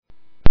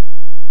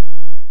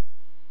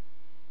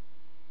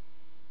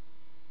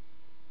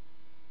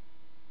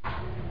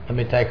let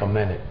me take a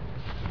minute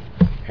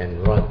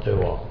and run through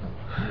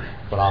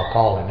what I'll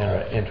call an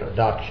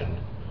introduction.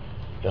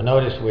 You'll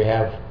notice we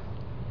have,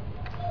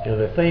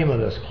 the theme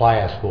of this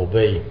class will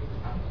be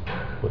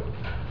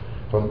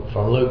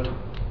from Luke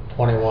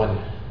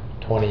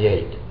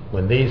 21:28.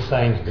 When these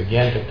things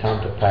begin to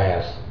come to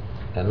pass,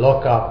 then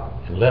look up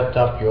and lift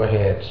up your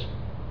heads,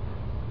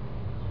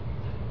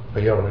 for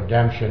your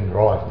redemption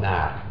draweth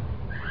nigh.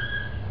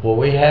 Well,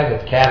 we have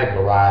it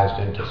categorized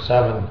into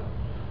 7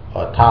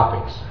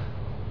 topics,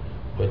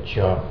 which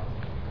you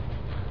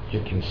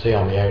can see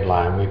on the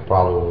outline. We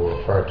probably will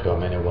refer to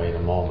them anyway in a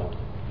moment.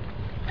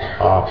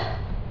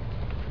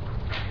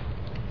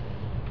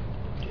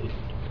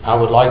 I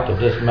would like to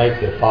just make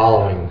the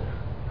following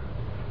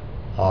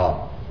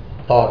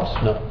thoughts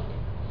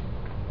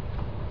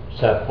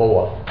set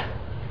forth,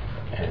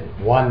 and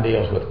one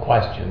deals with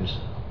questions.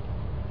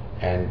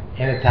 And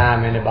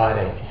anytime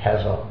anybody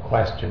has a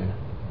question,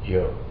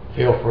 you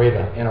feel free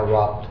to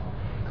interrupt,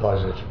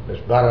 because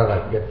it's better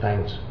to get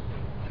things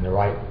in the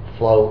right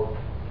flow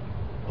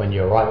when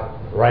you're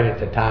right at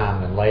the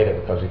time than later,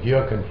 because if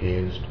you're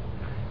confused,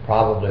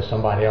 probably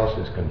somebody else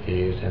is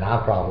confused, and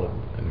I'm probably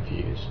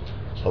confused.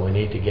 So we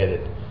need to get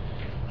it,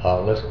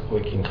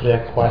 we can clear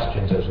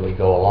questions as we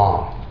go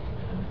along.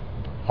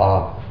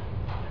 I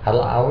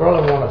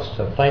really want us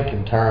to think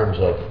in terms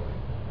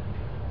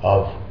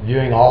of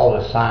viewing all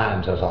the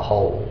signs as a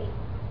whole.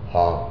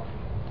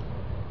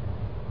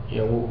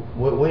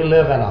 We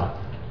live in a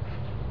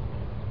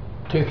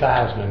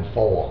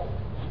 2004,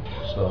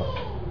 so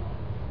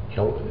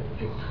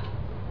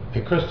the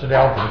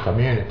Christadelphian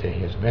community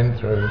has been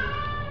through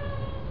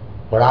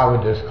what I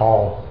would just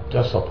call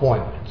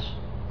disappointments,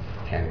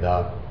 and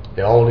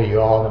the older you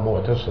are, the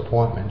more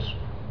disappointments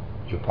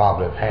you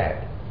probably have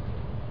had.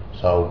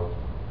 So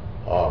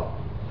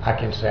I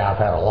can say I've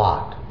had a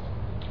lot,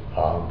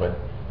 but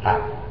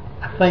I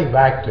think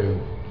back to,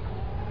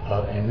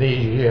 and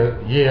these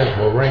years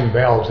will ring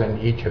bells in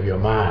each of your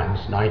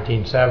minds: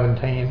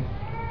 1917,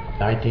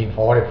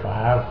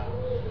 1945,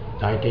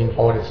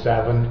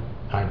 1947,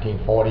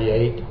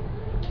 1948,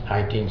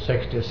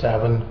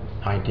 1967,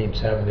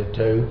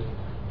 1972.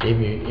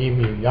 Even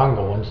you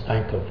younger ones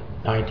think of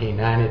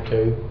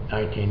 1992,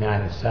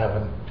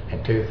 1997,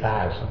 and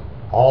 2000.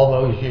 All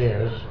those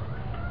years,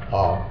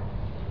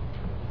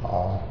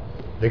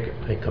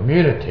 the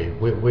community,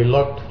 we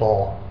looked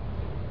for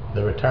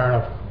the return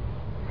of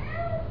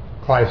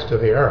Christ to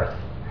the earth.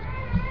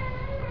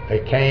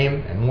 They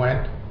came and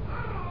went,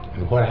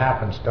 and what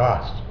happens to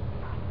us?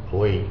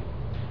 We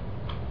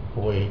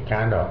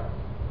kind of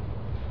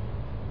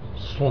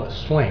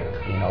slink.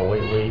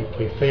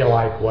 We feel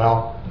like,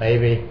 well,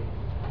 maybe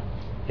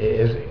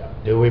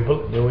do we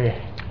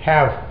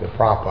have the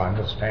proper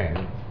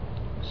understanding?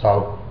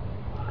 So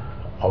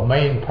our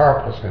main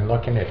purpose in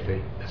looking at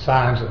the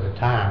signs of the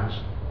times,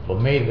 for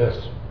me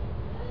this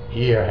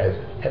year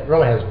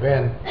really has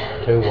been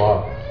to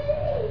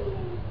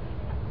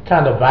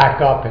kind of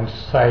back up and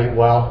say,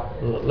 well,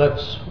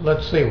 let's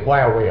see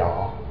where we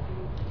are.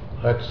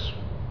 Because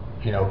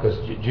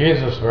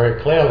Jesus very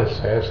clearly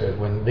says that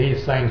when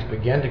these things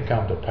begin to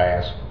come to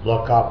pass,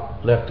 look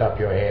up, lift up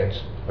your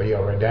heads, for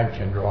your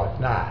redemption draweth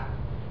nigh.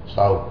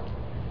 So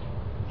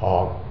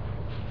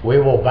we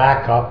will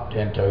back up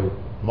into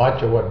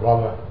much of what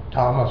Brother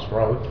Thomas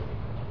wrote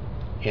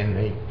in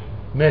the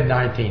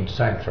mid-19th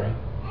century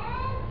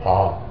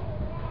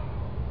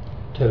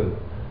to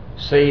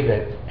see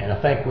that, and I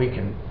think we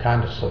can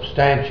kind of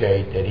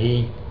substantiate that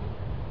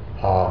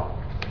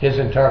his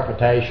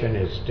interpretation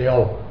is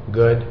still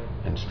good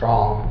and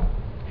strong,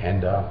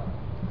 and our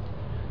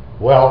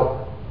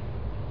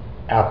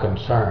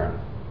concern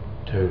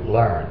to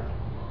learn.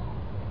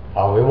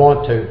 We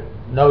want to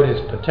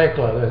notice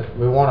particularly,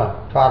 we want to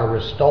try to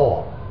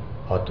restore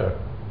or to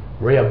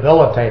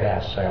rehabilitate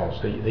ourselves.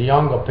 The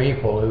younger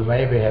people who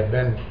maybe had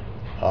been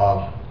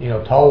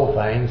told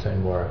things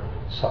and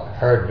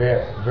heard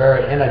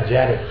very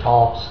energetic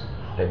talks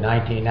that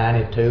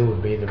 1992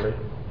 would be the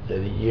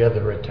year of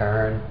the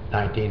return,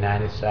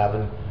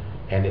 1997,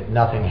 and that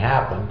nothing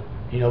happened.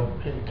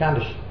 It kind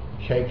of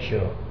shakes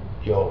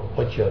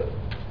what you're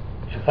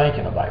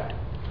thinking about.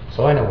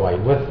 So anyway,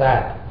 with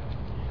that,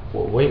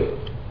 we're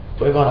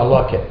going to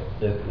look at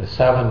the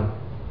 7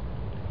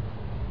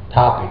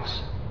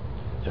 topics.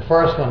 The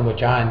first one,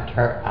 which I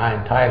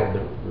entitled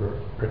The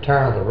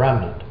Return of the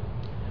Remnant,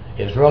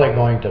 is really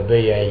going to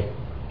be a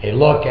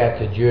look at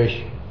the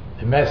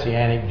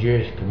Messianic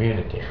Jewish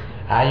community.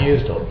 I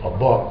used a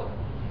book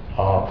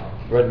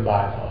written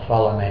by a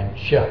fellow named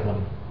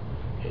Schiffman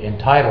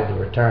entitled The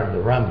Return of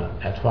the Remnant.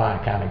 That's why I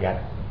kind of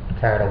got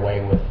carried away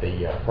with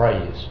the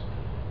phrase.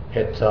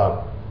 It's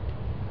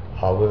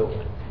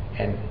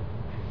and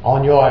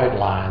on your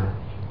outline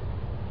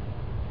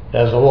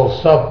there's a little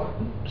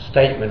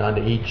sub-statement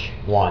under each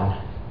one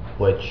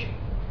which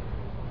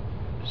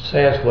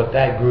says what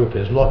that group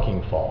is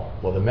looking for.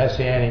 Well, the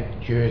Messianic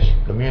Jewish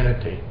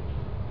community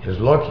is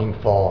looking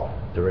for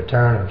the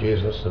return of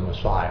Jesus the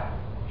Messiah,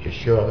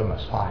 Yeshua the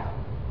Messiah.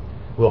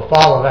 We'll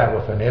follow that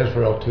with an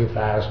Israel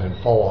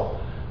 2004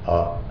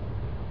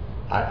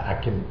 I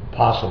can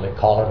possibly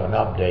call it an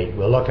update.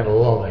 We'll look at a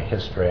little of the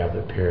history of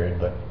the period,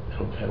 but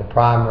it'll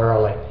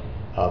primarily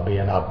be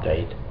an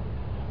update.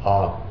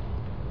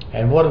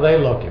 And what are they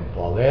looking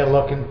for? They're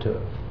looking to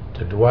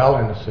dwell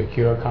in a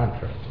secure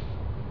country.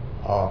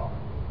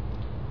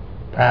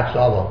 Perhaps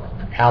other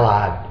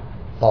allied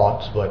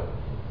thoughts, but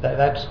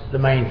that's the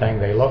main thing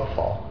they look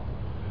for.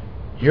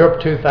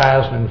 Europe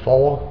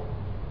 2004,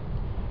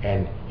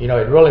 and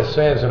it really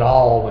says it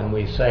all when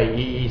we say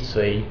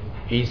EEC,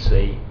 EC,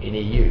 and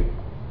EU.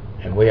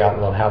 And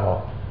we'll have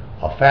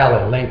a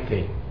fairly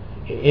lengthy,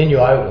 in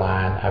your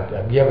outline,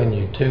 I've given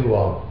you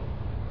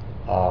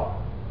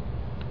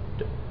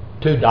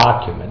two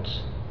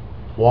documents.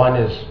 One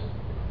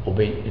will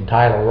be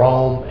entitled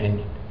Rome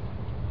and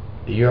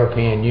the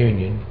European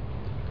Union,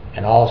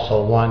 and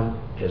also one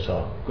is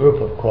a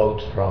group of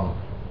quotes from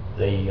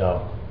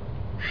the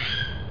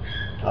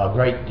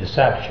Great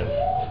Deception.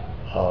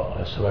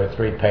 It's about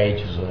 3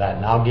 pages of that,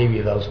 and I'll give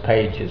you those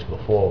pages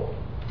before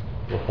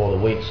the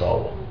week's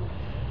over.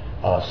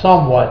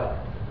 Somewhat,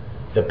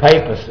 the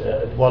papers,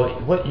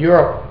 what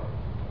Europe,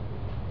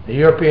 the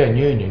European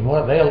Union,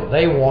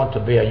 they want to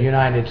be a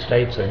United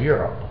States of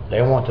Europe.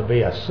 They want to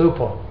be a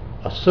supra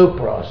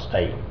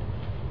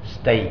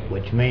state,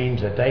 which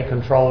means that they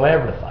control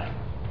everything.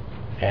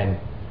 And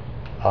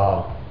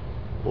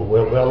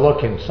we'll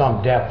look in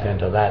some depth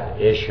into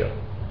that issue.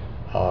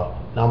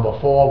 Number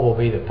 4 will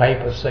be the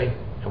papacy.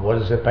 And what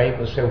does the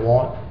papacy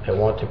want? They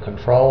want to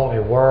control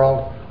a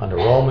world under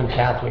Roman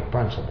Catholic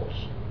principles.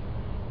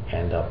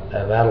 And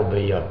that'll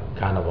be a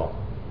kind of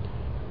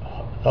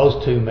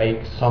those two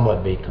may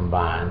somewhat be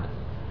combined.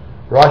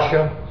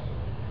 Russia,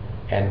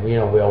 and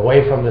we're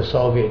away from the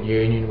Soviet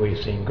Union. We've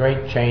seen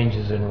great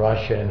changes in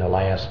Russia in the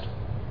last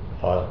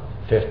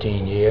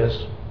 15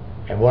 years.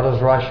 And what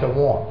does Russia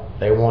want?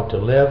 They want to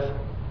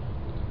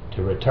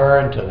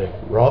return to the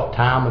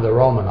time of the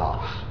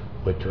Romanovs,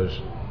 which was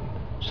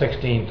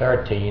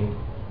 1613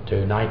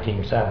 to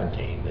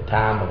 1917, the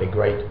time of the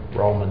great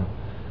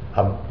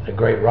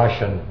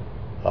Russian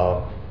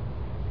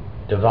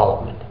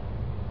development.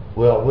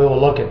 We will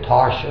look at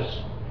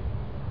Tarshish,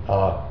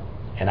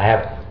 and I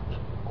have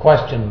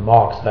question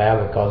marks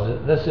there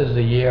because this is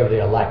the year of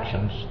the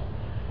elections,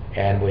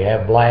 and we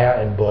have Blair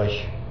and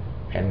Bush,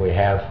 and we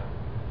have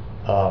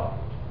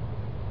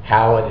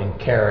Howard and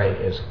Kerry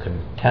as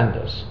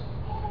contenders,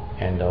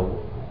 and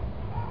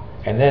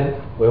then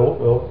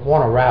we'll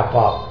want to wrap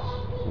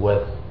up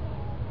with,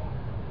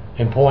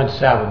 in point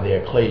 7, the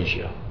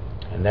ecclesia,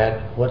 and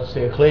what's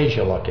the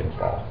ecclesia looking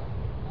for?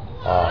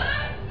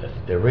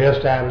 The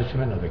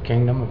reestablishment of the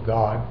kingdom of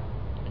God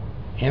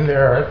in the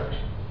earth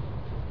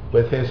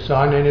with His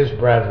Son and His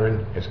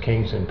brethren as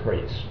kings and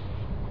priests.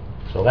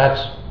 So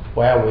that's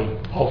where we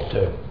hope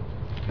to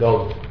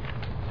go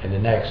in the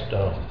next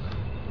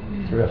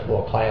 3 or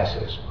 4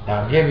 classes.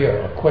 Now I'll give you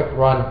a quick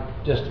run,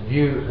 just to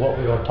view what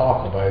we're going to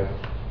talk about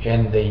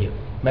in the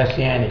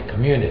Messianic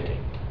community.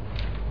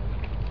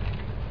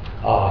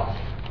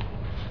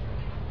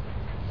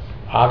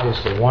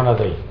 Obviously, one of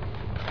the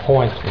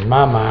points in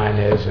my mind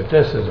is that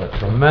this is a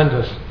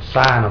tremendous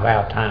sign of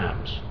our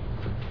times,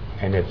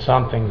 and it's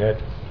something that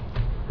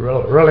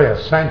really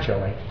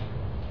essentially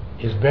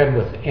has been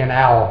within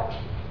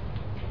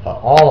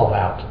all of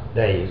our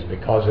days,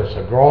 because it's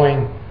a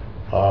growing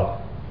of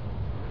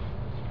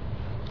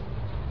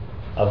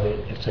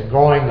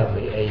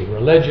a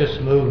religious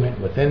movement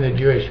within the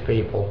Jewish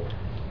people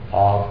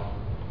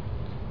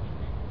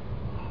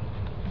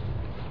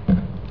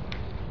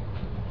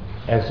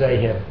as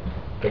they have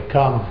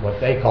become what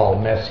they call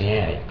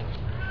Messianic.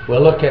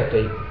 We'll look at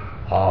the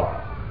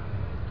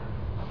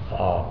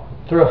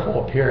 3 or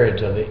 4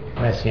 periods of the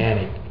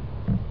Messianic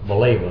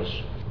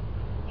believers,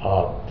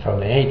 from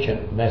the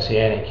ancient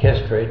Messianic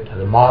history to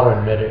the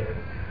modern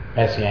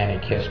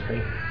Messianic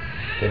history,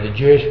 to the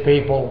Jewish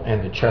people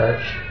and the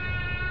church,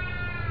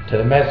 to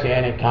the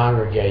Messianic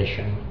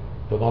congregation.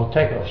 We're going to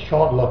take a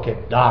short look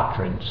at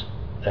doctrines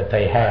that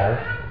they have,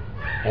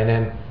 and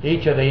then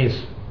each of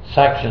these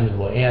sections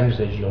will end,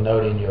 as you'll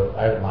note in your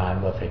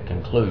outline, with a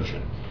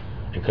conclusion.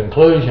 The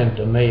conclusion,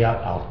 to me,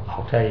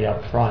 I'll tell you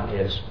up front,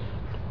 is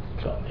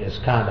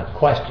kind of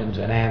questions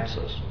and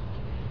answers.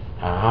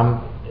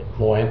 I'm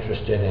more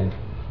interested in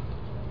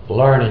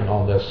learning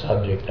on this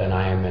subject than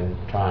I am in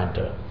trying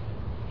to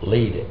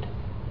lead it,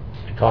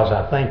 because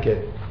I think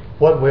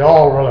what we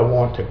all really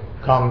want to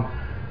come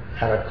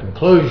at a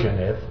conclusion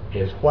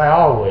is where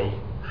are we,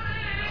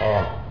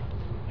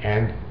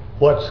 and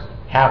what's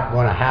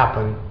going to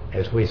happen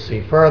as we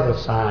see further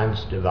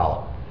signs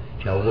develop.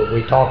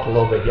 We talked a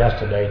little bit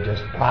yesterday,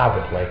 just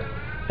privately,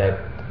 that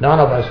none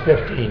of us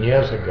 15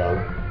 years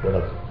ago would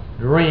have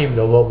dreamed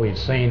of what we've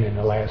seen in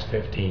the last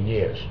 15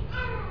 years.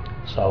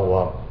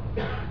 So,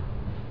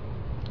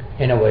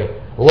 anyway,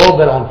 a little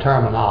bit on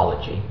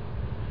terminology,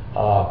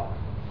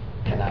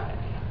 and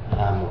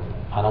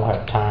I don't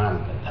have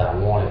time that I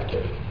wanted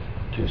to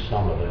do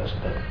some of this,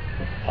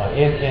 but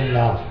in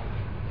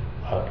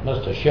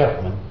Mr.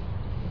 Schiffman's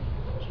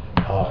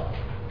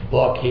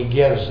book, he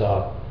gives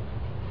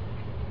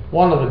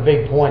one of the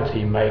big points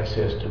he makes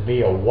is to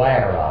be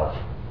aware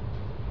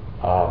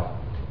of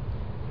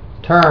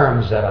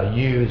terms that are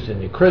used in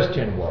the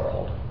Christian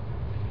world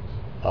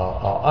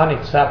are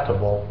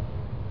unacceptable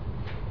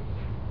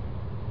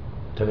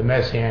to the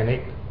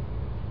Messianic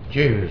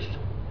Jews.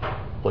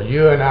 Well,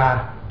 you and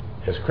I,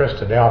 as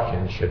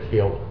Christadelphians, should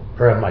feel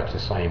very much the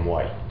same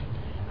way.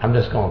 I'm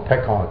just going to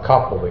pick on a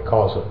couple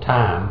because of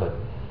time, but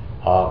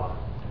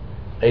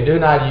they do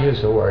not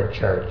use the word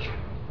church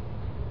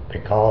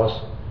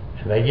because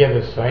they give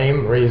the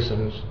same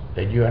reasons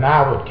that you and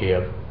I would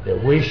give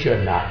that we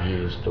should not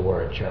use the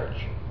word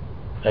church.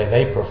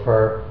 They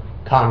prefer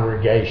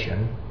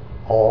congregation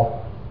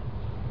or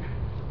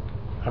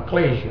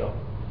ecclesia.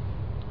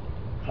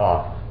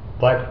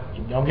 But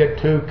don't get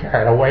too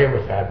carried away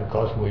with that,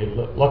 because we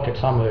look at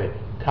some of the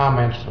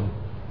comments from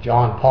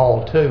John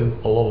Paul II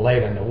a little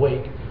later in the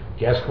week.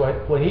 Guess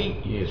what he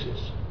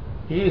uses?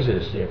 He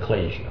uses the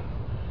ecclesia.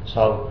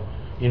 So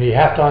you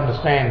have to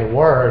understand the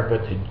word,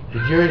 but the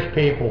Jewish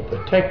people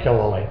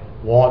particularly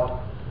want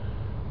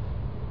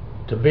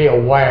to be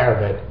aware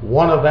that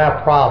one of their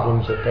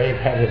problems that they've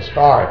had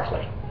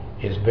historically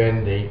has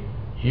been the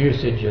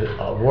usage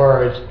of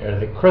words or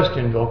the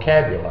Christian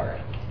vocabulary.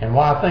 And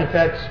why I think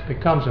that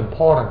becomes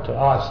important to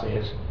us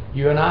is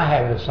you and I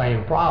have the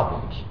same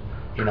problems,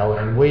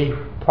 and we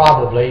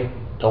probably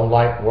don't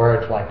like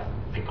words like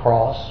the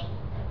cross.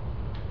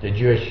 The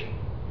Jewish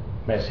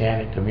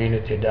Messianic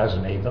community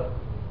doesn't either.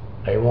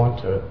 They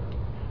want to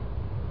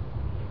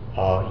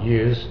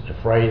use the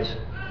phrase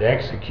the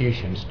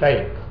execution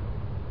stake.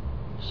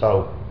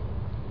 So,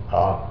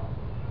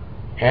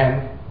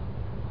 and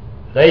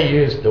they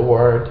use the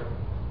word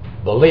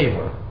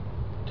believer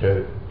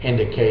to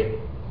indicate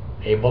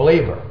a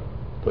believer,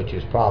 which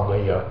is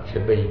probably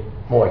should be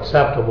more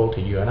acceptable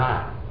to you and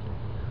I.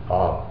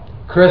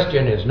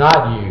 Christian is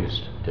not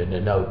used to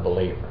denote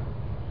believer.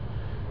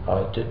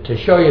 To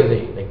show you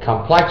the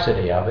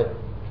complexity of it,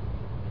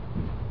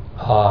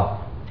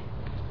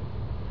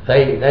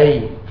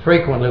 they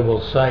frequently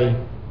will say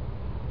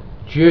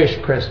Jewish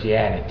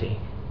Christianity,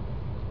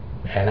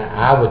 and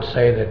I would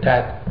say that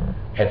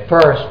at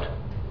first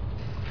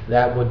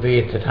that would be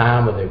at the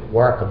time of the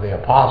work of the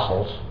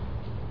apostles.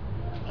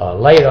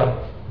 Later,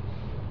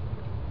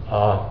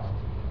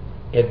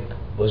 it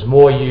was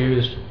more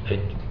used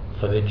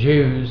for the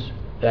Jews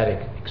that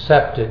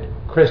accepted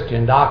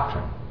Christian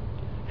doctrine.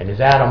 And as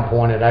Adam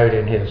pointed out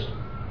in his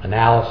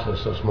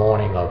analysis this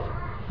morning of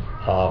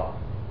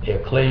the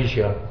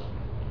ecclesia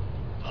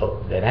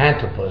that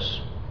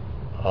Antipas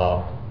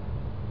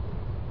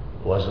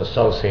was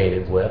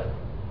associated with,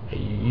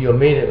 you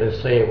immediately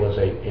see it was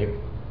a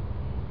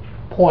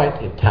point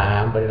in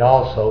time, but it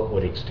also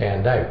would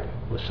extend out.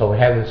 So we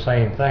have the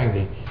same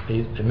thing.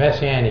 The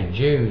Messianic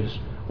Jews,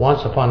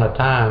 once upon a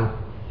time,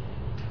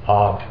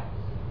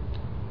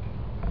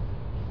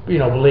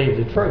 believed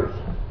the truth.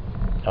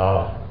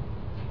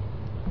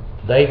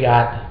 They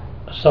got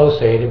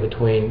associated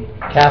between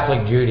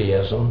Catholic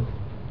Judaism,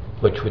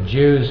 which were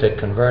Jews that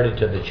converted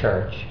to the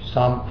church,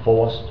 some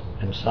forced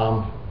and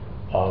some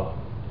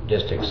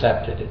just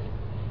accepted it,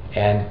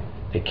 and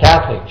the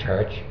Catholic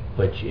Church,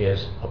 which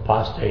is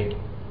apostate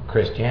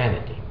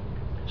Christianity.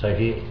 So if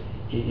you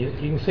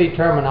can see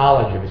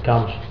terminology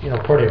becomes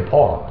pretty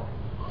important.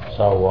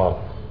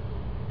 So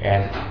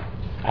and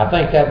I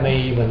think that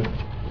may even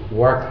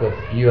work with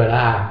you and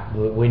I.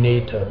 We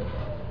need to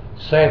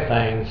say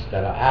things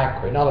that are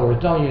accurate. In other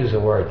words, don't use the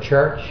word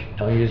church,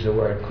 don't use the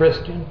word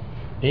Christian.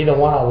 Neither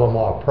one of them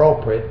are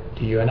appropriate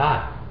to you and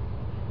I,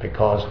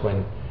 because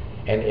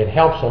and it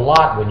helps a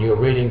lot when you're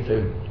reading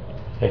through,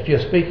 if you're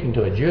speaking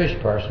to a Jewish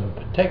person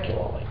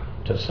particularly,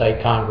 to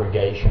say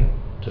congregation,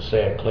 to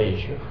say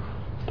ecclesia,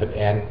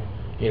 and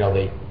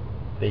the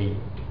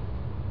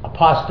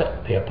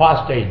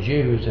apostate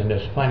Jews, and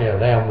there's plenty of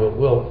them,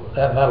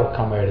 that'll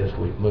come out as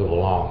we move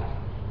along.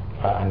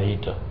 I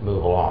need to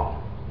move along.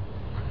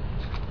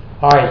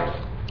 All right.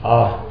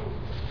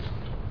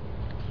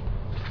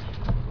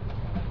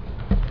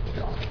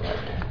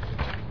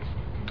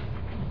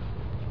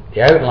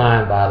 The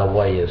outline, by the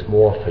way, is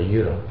more for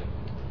you to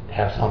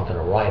have something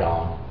to write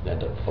on than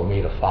for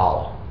me to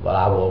follow. But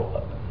I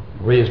will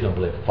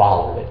reasonably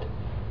follow it,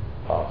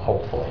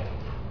 hopefully.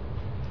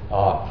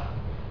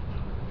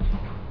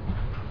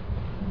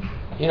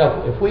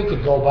 If we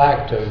could go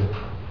back to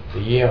the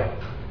year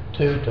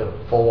 2 to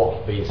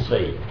 4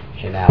 BC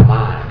in our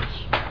minds,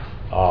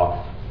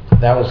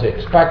 that was the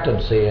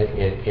expectancy of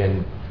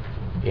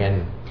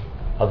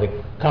the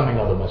coming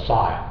of the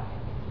Messiah.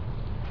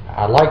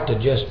 I'd like to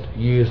just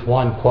use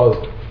one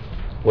quote,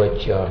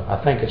 which I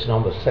think it's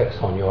number 6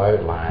 on your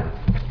outline.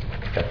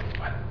 I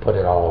put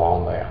it all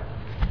on there.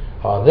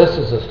 This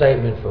is a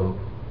statement from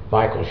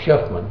Michael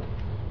Schiffman,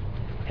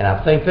 and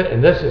I think that,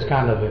 and this is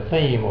kind of the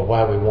theme of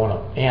where we want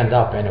to end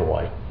up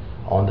anyway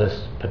on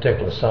this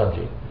particular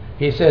subject.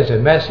 He says, a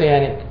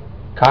Messianic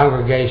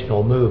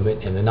congregational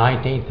movement in the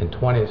 19th and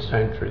 20th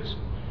centuries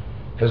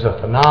is a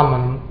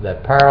phenomenon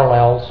that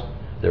parallels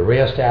the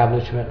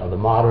reestablishment of the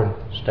modern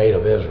state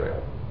of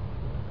Israel.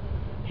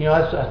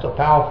 That's a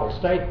powerful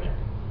statement.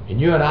 And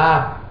you and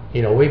I,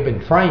 we've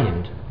been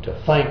trained to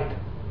think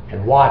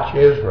and watch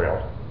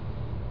Israel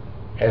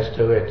as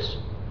to its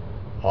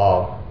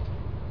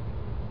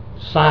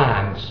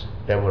signs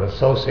that would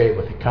associate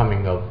with the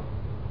coming of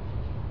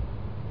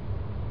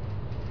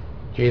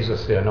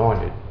Jesus the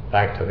Anointed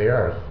back to the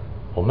earth.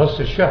 Well,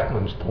 Mr.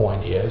 Schiffman's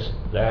point is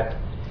that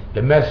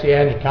the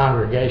Messianic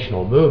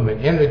congregational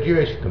movement in the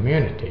Jewish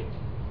community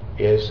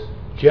is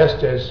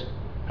just as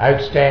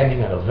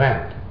outstanding an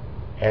event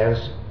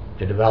as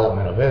the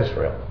development of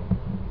Israel.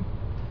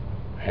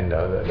 And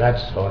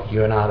that's what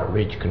you and I to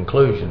reach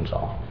conclusions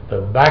on.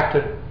 But back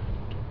to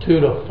 2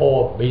 to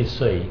 4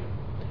 BC,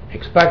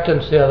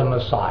 expectancy of the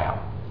Messiah.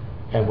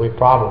 And we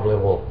probably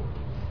will,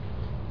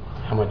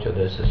 how much of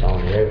this is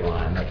on the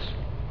outline?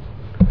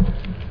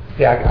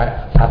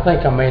 I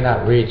think I may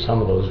not read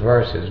some of those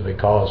verses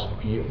because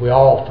we're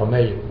all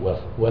familiar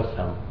with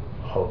them.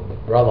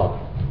 Brother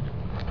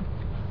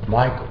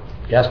Michael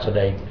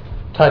yesterday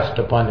touched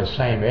upon the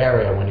same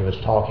area when he was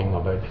talking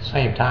about the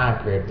same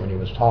time period when he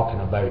was talking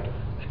about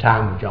the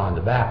time of John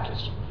the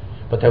Baptist.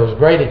 But there was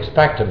great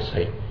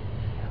expectancy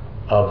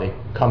of the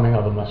coming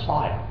of the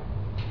Messiah.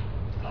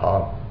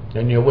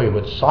 And we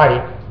would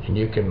cite, and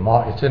you can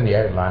mark, it's in the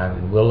outline,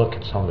 and we'll look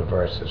at some of the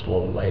verses a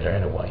little later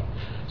anyway.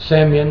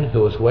 Simeon,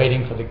 who was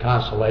waiting for the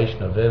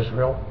consolation of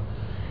Israel.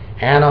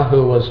 Anna,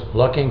 who was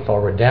looking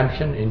for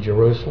redemption in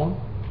Jerusalem.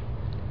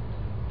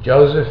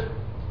 Joseph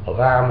of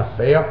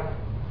Arimathea,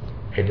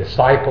 a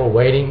disciple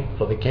waiting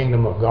for the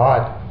kingdom of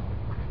God.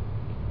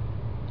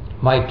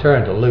 Might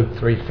turn to Luke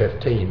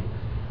 3:15.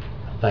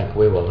 I think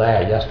we were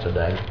there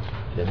yesterday.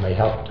 It may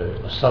help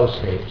to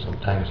associate some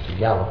things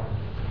together.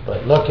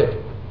 But look at,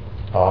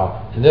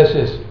 and this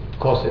is, of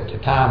course, at the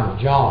time of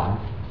John,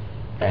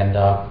 and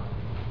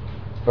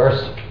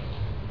verse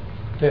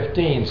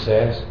 15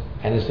 says,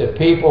 and as the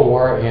people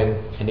were in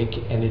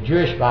the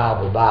Jewish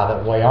Bible, by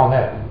the way, on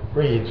that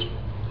reads,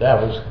 there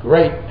was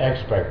great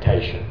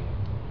expectation.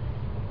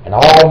 And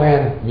all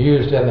men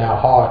mused in their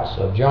hearts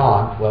of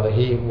John whether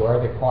he were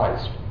the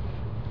Christ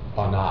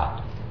or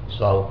not.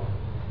 So,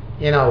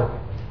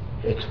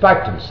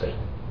 expectancy.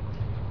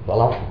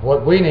 Well,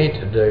 what we need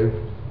to do,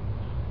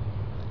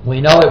 we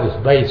know it was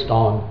based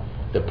on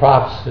the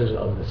prophecies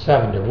of the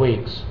 70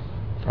 weeks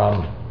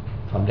from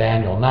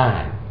Daniel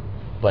 9.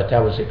 But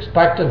there was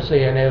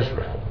expectancy in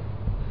Israel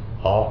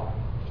of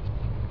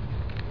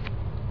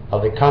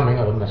the coming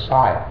of the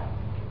Messiah.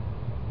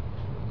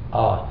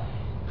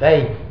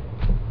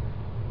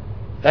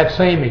 That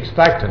same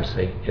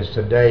expectancy is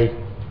today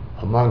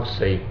amongst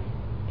the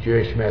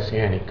Jewish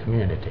Messianic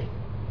community.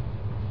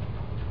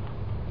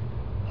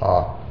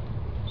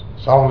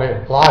 It's only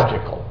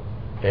logical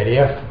that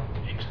if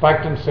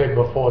expectancy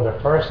before the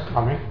first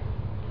coming,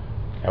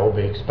 there will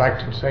be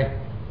expectancy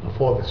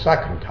before the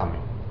second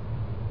coming.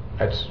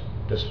 That's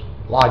just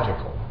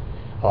logical.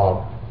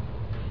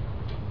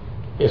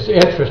 It's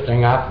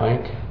interesting, I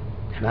think,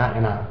 and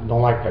I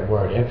don't like that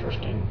word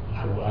interesting.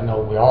 I know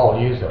we all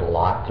use it a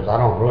lot because I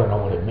don't really know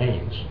what it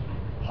means.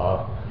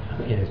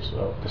 It's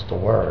just a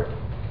word.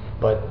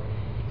 But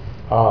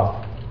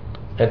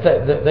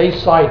they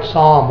cite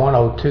Psalm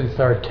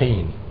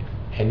 102:13,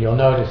 and you'll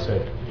notice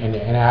that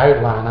in our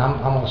outline, I'm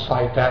going to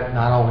cite that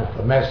not only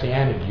for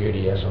Messianic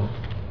Judaism,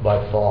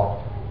 but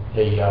for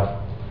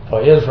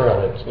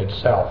Israel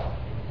itself.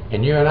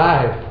 And you and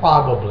I have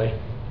probably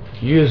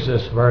used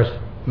this verse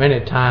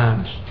many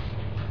times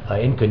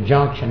in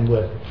conjunction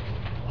with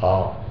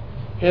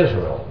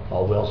Israel,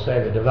 or we'll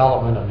say the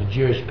development of the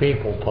Jewish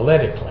people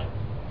politically.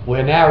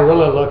 We're now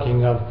really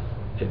looking at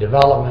the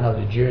development of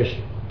the Jewish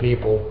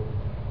people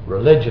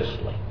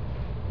religiously.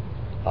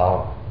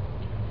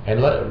 And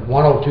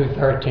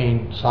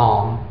 102:13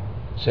 Psalm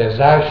says,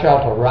 "Thou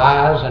shalt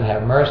arise and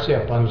have mercy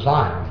upon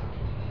Zion,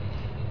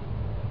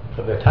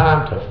 for the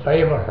time to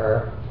favor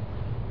her,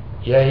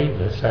 yea,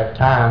 that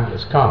time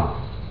is come."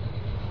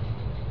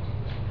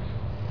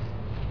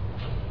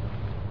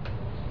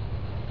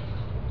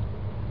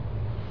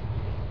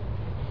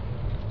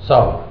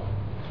 So,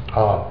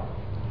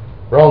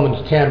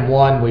 Romans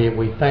 10:1,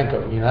 we think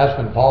of, that's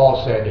when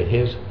Paul said that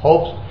his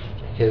whole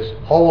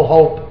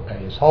hope,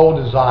 his whole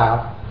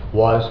desire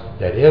was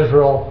that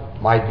Israel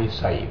might be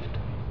saved.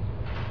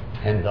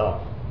 And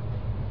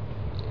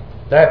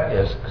that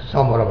is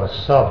somewhat of a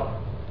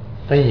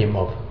sub-theme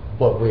of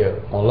what we're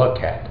going to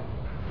look at.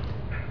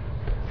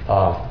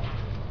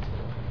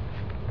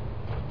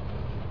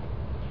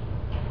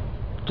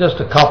 Just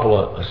a couple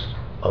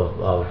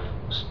of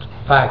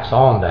facts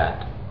on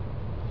that.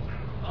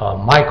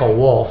 Michael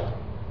Wolff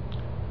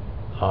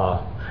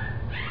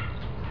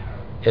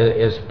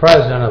is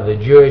president of the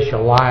Jewish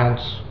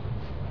Alliance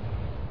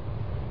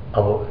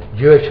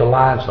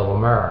of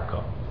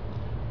America.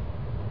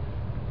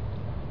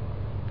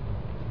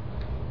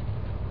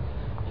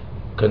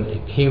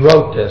 He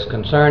wrote this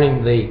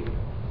concerning the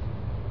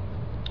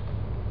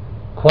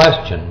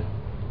question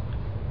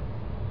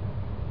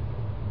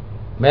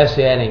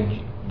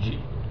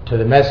to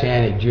the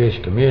Messianic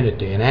Jewish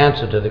community. In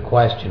answer to the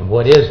question,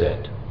 what is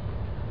it?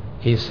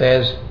 He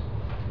says,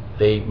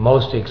 the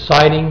most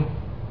exciting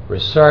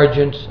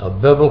resurgence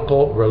of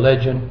biblical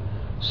religion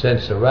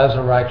since the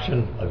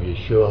resurrection of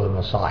Yeshua the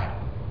Messiah.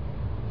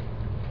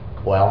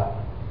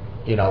 Well,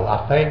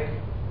 I think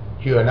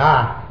you and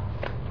I,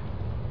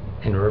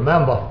 and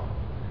remember,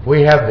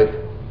 we have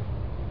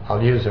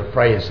I'll use the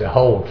phrase, the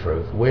whole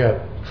truth.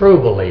 We're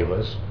true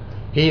believers.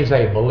 He's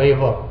a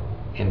believer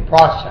in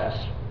process.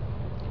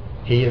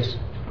 He has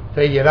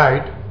figured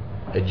out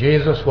that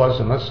Jesus was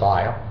the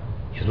Messiah.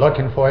 He's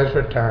looking for his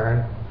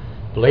return.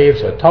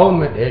 Believes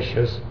atonement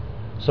issues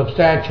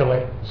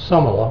substantially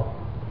similar,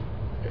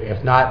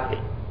 if not,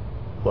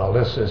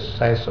 let's just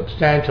say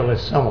substantially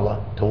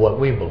similar to what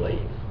we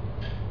believe.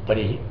 But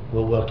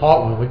we'll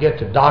talk when we get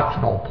to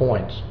doctrinal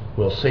points.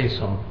 We'll see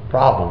some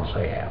problems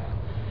they have.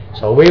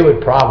 So we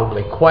would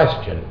probably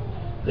question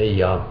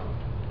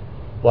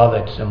whether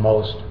it's the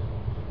most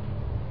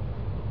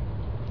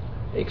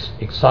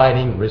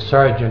exciting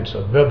resurgence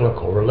of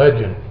biblical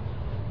religion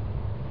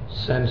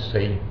since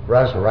the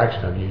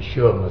resurrection of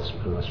Yeshua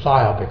the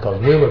Messiah,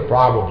 because we would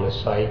probably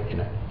say,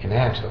 in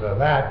answer to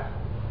that,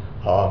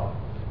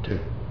 to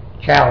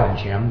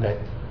challenge him, that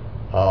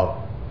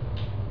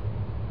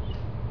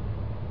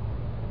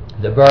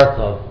the birth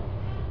of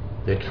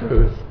the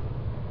truth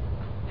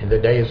in the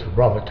days of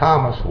Brother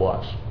Thomas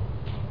was.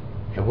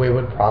 And we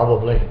would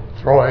probably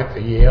throw out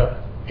the year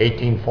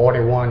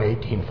 1841,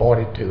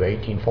 1842,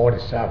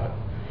 1847.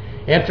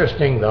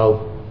 Interesting,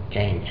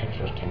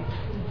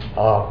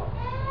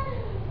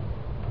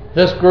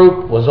 this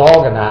group was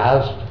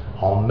organized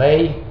on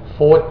May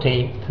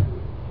 14th,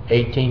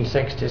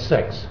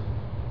 1866.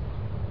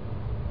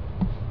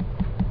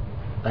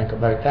 Think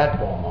about that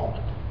for a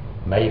moment.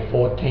 May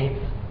 14th,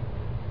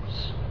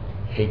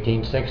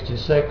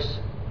 1866.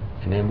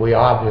 And then we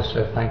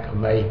obviously think of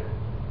May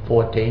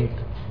 14th,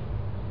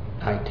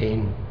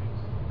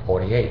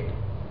 1948,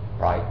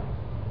 right?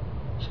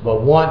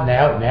 But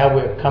now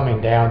we're coming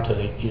down to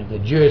the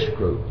Jewish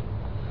group.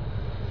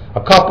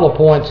 A couple of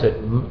points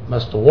that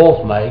Mr.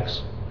 Wolf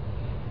makes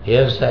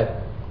is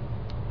that,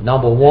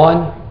 number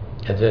one,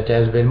 is that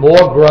there's been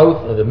more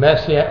growth of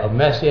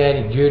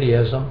Messianic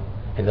Judaism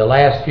in the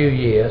last few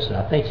years, and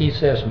I think he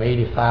says from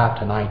 85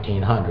 to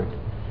 1900,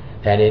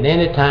 than in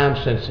any time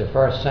since the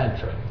first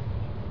century.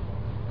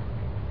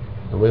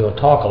 And we will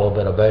talk a little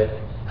bit about it.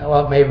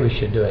 Well, maybe we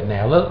should do it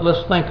now.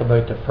 Let's think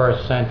about the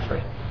first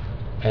century.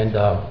 And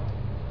I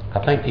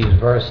think these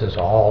verses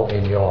are all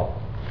in your,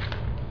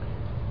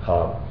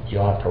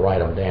 you'll have to write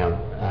them down.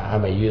 I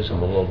may use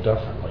them a little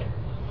differently.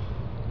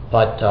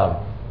 But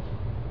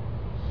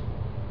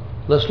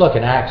let's look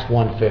at Acts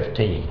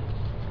 1:15.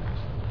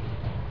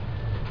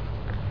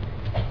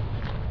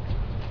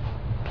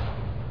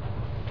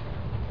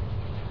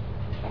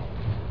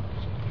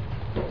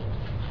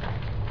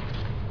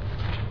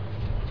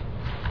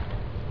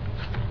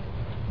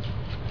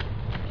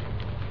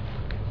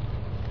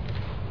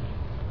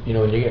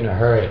 When you get in a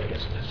hurry,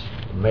 it's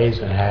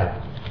amazing how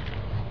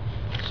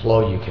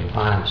slow you can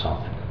find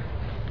something.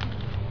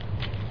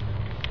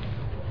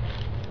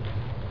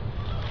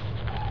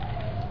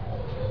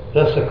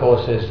 This, of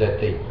course, is at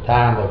the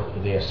time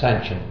of the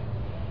ascension.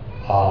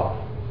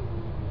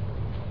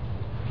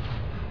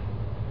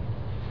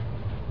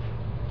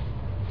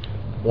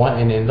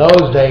 And in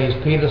those days,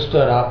 Peter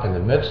stood up in the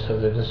midst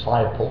of the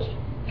disciples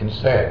and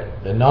said,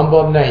 the number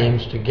of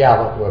names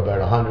together were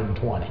about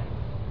 120.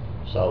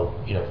 So,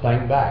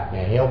 think back.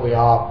 Now, here we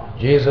are.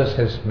 Jesus,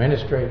 his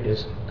ministry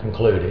is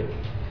concluded.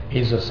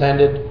 He's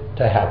ascended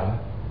to heaven.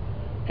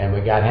 And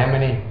we got how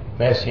many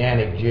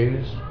Messianic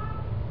Jews?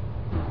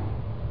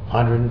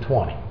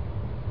 120.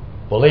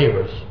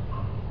 Believers,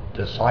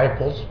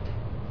 disciples,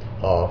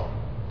 how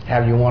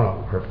you want to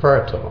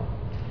refer to them.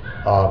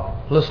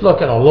 Let's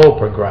look at a low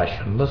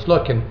progression. Let's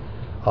look in,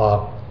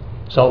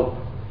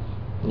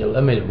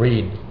 let me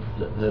read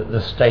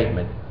the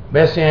statement.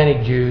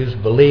 Messianic Jews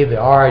believe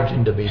the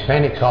origin to be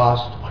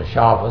Pentecost or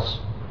Shavuos,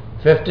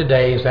 50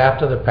 days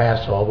after the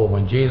Passover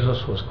when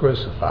Jesus was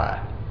crucified.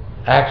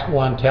 Acts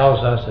 1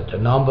 tells us that the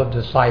number of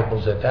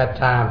disciples at that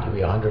time to be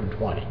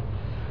 120.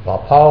 While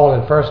Paul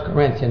in 1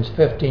 Corinthians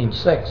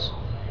 15:6,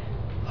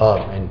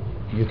 and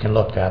you can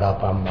look that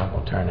up, I'm not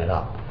going to turn it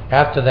up.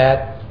 After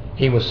that,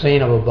 he was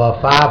seen of above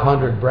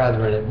 500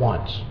 brethren at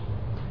once.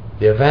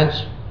 The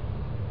events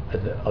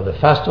of the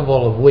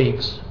Festival of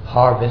Weeks,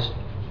 Harvest,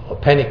 or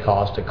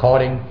Pentecost,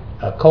 accorded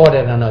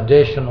an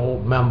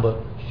additional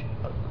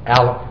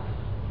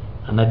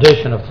an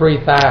addition of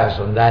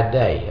 3,000 that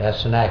day.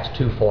 That's in Acts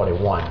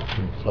 2:41. You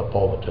can flip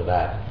over to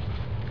that.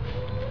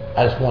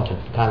 I just want to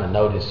kind of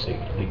notice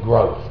the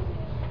growth.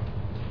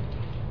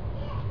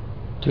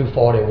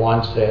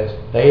 2:41 says,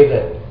 they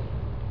that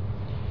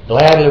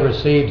gladly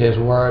received his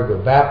word were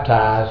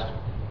baptized,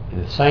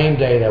 and the same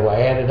day there were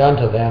added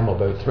unto them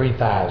about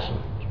 3,000.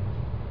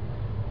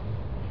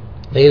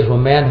 These were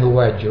men who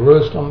were at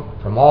Jerusalem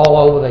from all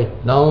over the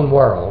known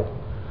world,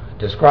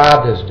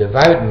 described as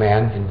devout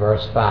men in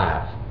verse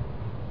 5.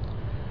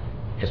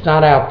 It's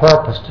not our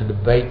purpose to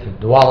debate the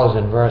dwellers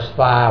in verse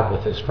 5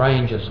 with the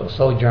strangers or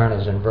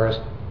sojourners in verse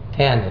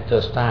 10 at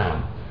this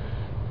time.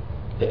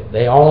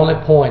 The only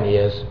point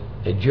is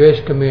the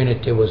Jewish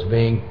community was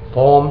being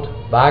formed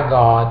by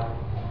God.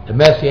 The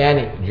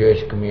Messianic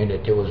Jewish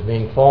community was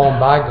being formed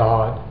by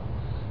God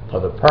for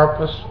the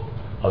purpose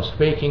of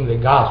speaking the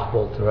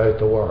gospel throughout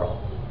the world.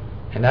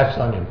 And that's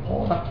an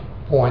important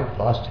point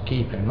for us to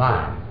keep in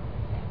mind.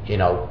 You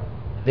know,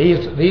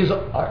 these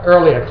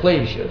early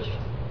ecclesias,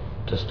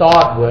 to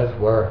start with,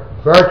 were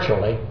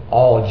virtually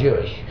all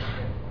Jewish.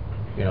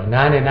 You know,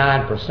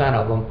 99%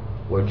 of them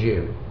were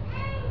Jew.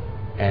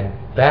 And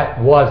that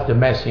was the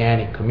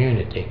Messianic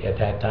community at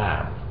that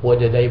time. What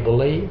did they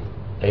believe?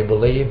 They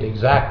believed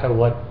exactly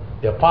what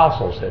the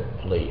apostles had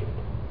believed.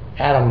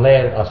 Adam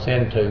led us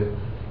into,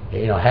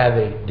 you know, how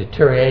the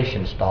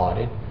deterioration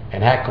started,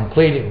 and how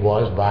complete it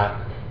was by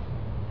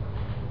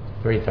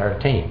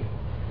 313.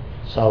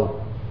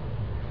 So,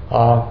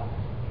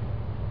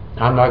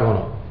 I'm not going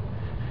to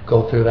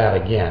go through that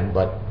again,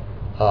 but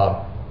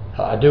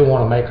I do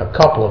want to make a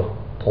couple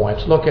of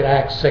points. Look at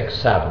Acts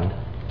 6:7.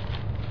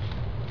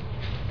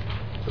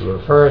 It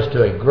refers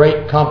to a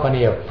great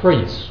company of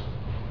priests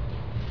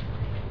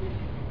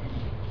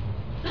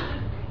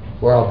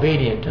were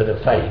obedient to the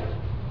faith.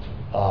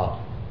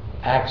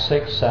 Acts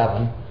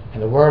 6:7,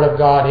 and the word of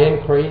God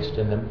increased,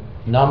 and the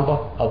number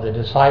of the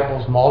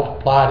disciples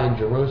multiplied in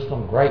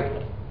Jerusalem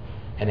greatly,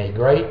 and a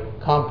great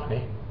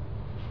company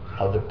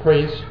of the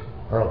priests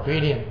were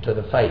obedient to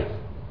the faith.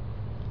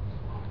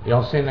 You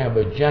don't see anything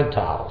about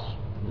Gentiles.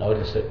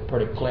 Notice it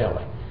pretty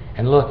clearly.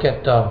 And look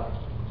at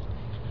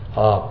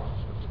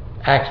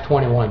Acts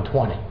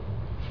 21:20.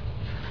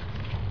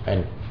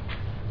 And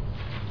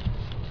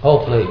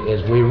hopefully,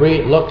 as we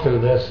look through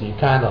this, you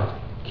kind of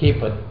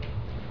keep a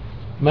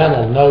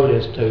mental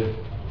notice to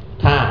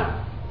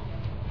time.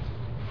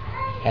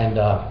 And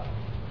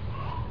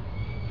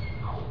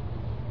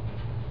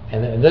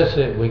this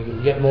is, we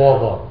get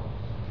more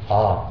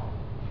of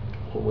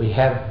we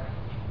have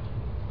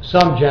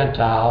some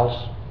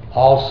Gentiles,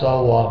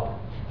 also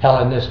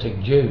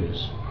Hellenistic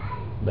Jews.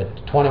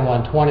 But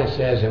 21:20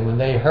 says, and when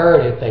they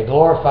heard it, they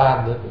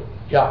glorified the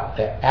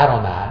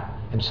Adonai,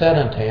 and said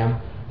unto him,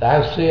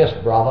 Thou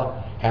seest, brother,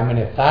 how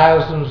many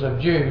thousands of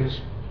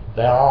Jews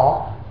there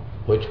are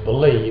which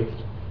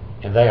believed,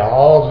 and they are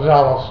all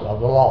zealous of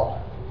the law.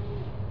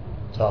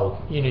 So,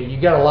 you know, you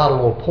get a lot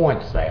of little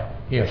points there.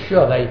 You know,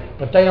 sure,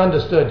 but they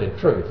understood the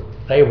truth.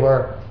 They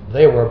were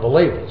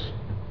believers.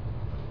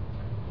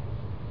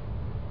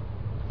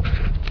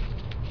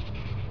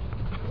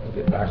 I'll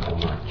get back on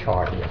my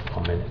chart here for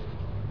a minute.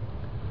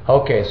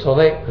 Okay, so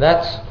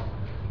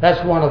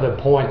that's one of the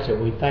points that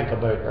we think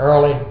about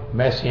early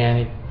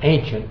Messianic,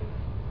 ancient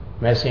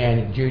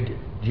Messianic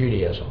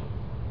Judaism.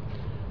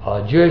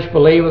 Jewish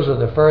believers of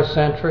the first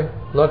century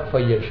looked for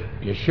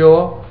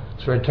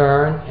Yeshua's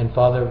return and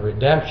for the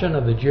redemption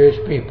of the Jewish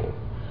people.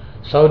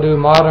 So do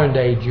modern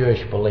day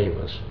Jewish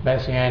believers,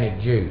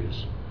 Messianic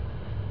Jews,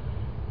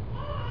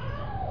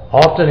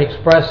 often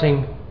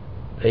expressing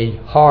the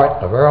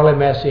heart of the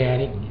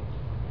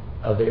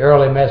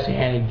early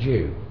Messianic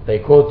Jew. They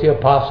quote the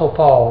Apostle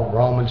Paul,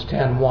 Romans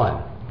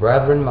 10:1.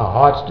 Brethren, my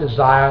heart's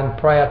desire and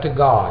prayer to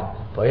God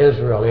for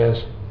Israel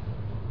is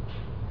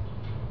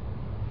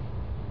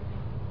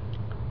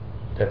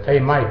that they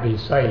might be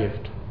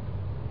saved.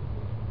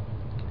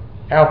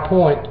 Our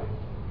point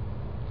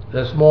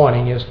this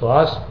morning is for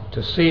us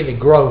to see the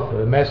growth of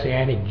the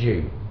Messianic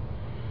Jew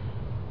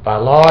by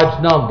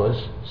large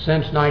numbers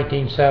since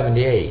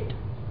 1978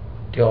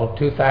 till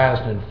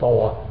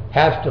 2004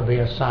 has to be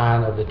a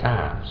sign of the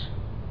times.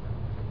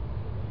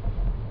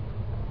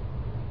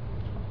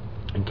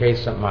 In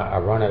case I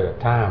run out of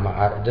time,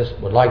 I just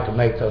would like to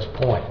make this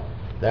point.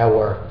 There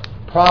were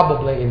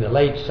probably in the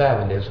late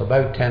 70s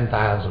about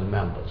 10,000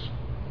 members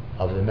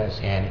of the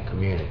Messianic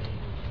community.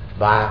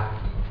 By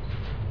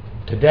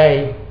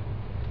today,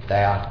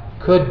 there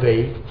could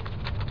be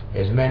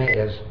as many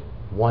as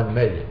 1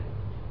 million.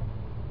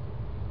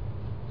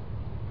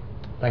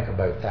 Think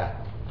about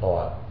that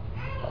for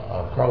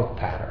a growth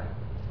pattern.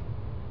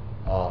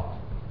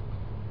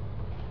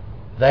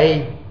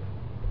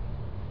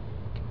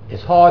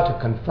 It's hard to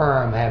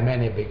confirm how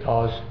many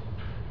because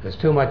there's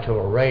too much of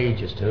a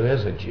rage as to who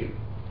is a Jew.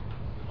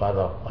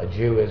 Whether a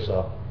Jew is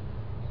a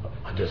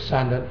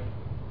descendant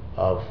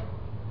of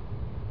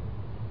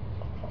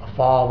a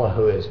father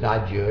who is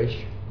not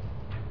Jewish,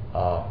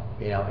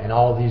 and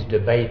all these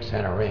debates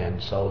enter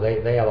in. So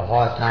they have a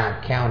hard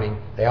time counting.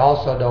 They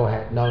also don't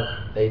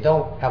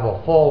have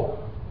a full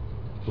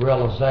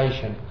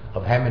realization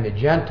of how many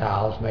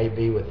Gentiles may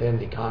be within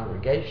the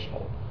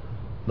congregational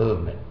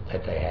movement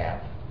that they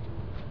have.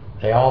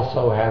 They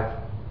also have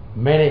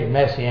many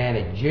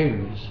Messianic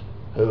Jews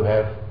who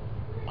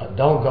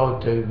don't go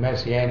to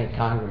Messianic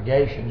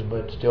congregations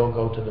but still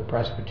go to the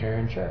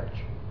Presbyterian Church,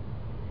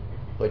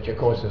 which of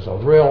course is a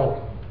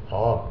real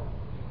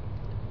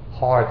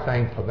hard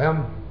thing for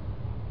them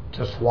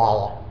to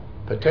swallow,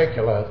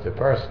 particularly if the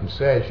person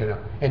says,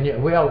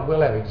 and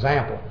we'll have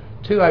example.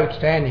 Two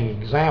outstanding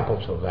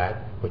examples of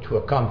that, which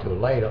we'll come to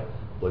later,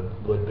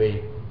 would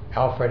be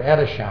Alfred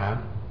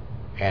Edersheim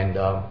and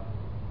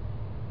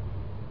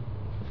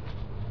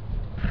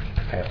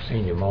have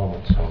senior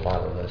moments on a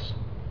lot of this.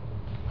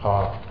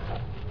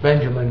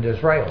 Benjamin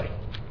Disraeli.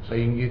 So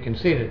you can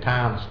see the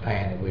time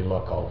span that we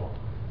look over.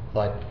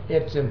 But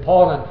it's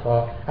important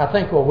I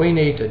think what we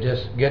need to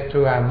just get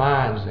through our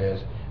minds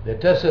is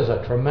that this is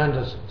a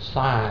tremendous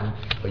sign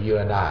for you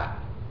and I.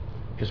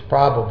 It's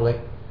probably,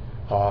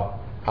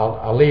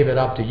 I'll leave it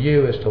up to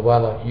you as to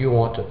whether you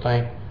want to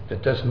think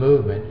that this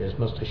movement, as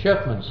Mr.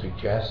 Schiffman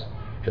suggests,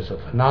 is a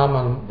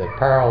phenomenon that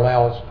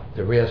parallels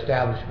the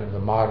reestablishment of the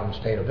modern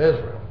state of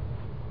Israel.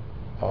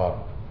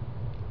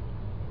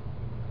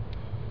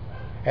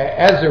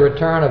 As the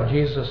return of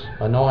Jesus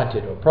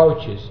Anointed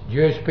approaches,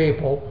 Jewish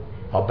people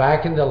are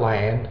back in the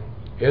land.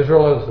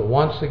 Israel is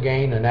once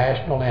again a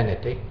national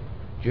entity.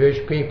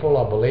 Jewish people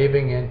are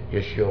believing in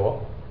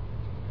Yeshua.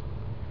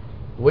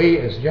 We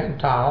as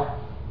Gentile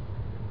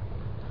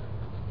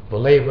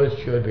believers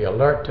should be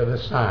alert to the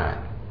sign,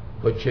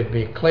 which should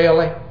be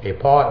clearly a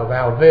part of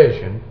our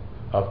vision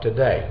of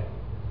today.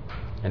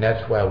 And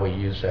that's why we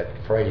use that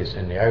phrase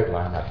in the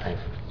outline, I think,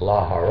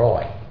 La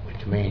Haroi,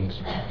 which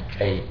means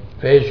a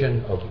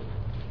vision of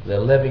the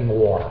living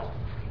water.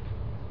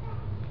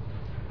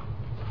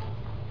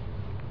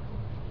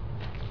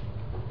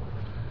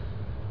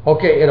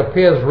 Okay, it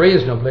appears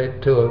reasonably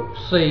to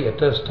see at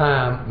this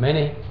time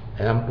many,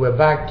 and we're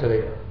back to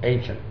the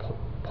ancient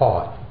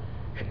part,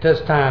 at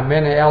this time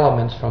many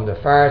elements from the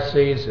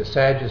Pharisees, the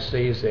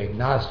Sadducees, the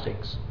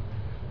agnostics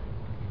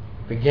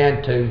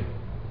began to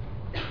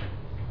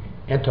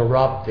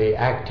interrupt the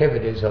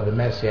activities of the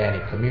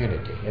Messianic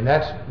community. And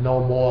that's no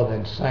more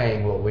than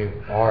saying what we've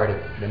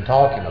already been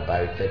talking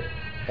about, that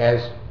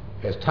as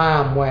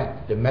time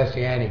went, the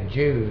Messianic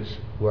Jews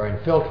were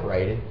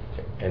infiltrated,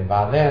 and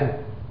by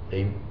then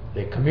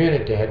the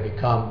community had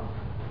become,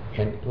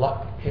 in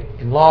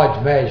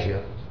large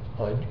measure,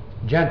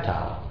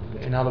 Gentile.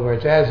 In other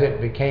words, as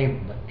it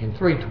became,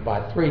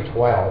 by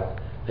 312,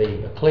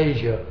 the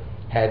ecclesia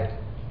had,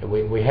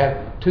 we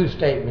have two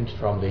statements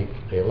from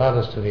the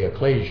letters to the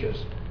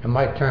ecclesias. I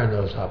might turn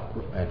those up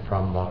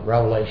from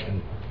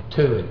Revelation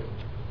 2.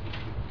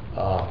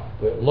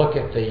 Look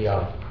at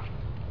the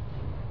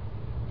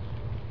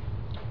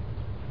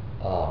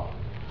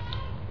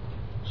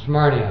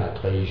Smyrna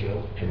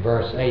ecclesia in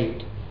verse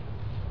 8.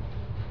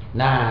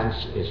 9,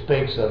 it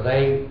speaks of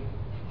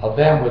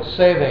them which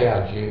say they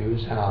are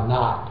Jews and are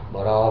not,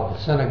 but are of the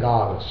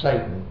synagogue of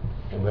Satan.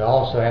 And we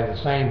also have the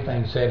same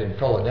thing said in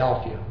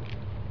Philadelphia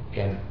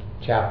in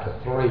chapter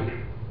 3.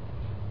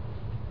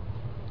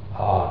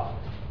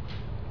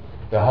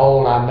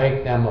 Behold, I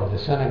make them of the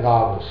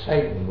synagogue of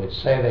Satan, which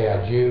say they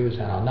are Jews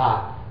and are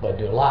not, but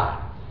do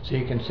lie. So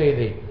you can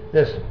see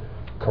this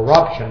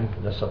corruption,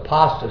 this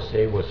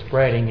apostasy was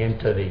spreading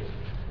into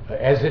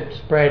as it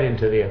spread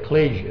into the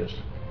ecclesias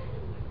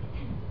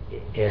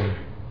in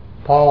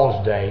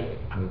Paul's day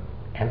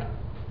and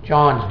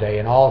John's day,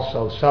 and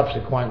also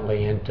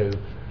subsequently into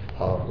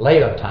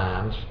later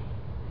times.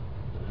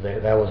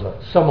 There was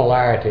a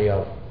similarity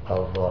of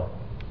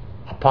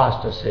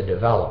apostasy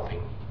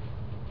developing.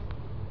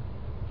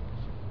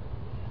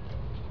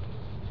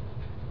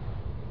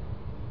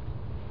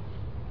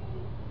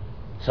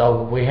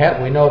 So we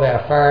know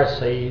that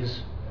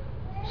Pharisees,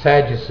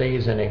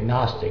 Sadducees, and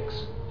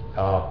agnostics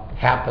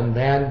happened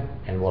then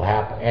and will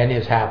happen and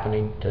is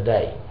happening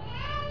today.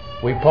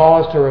 We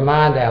pause to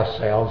remind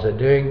ourselves that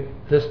during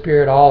this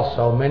period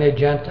also many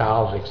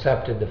Gentiles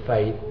accepted the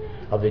faith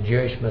of the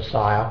Jewish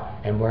Messiah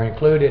and were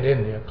included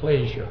in the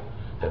ecclesia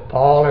that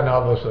Paul and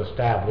others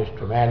established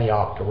from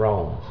Antioch to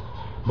Rome.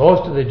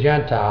 Most of the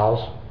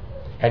Gentiles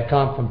had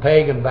come from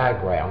pagan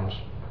backgrounds,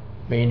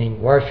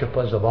 meaning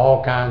worshippers of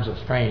all kinds of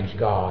strange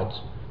gods.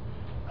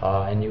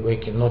 And we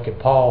can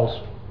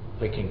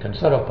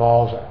consider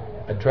Paul's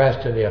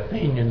address to the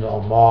Athenians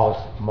on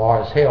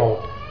Mars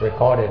Hill,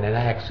 recorded in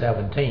Acts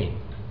 17.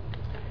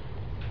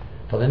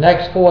 For the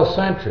next 4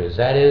 centuries,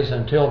 that is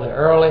until the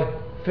early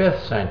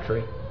 5th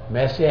century,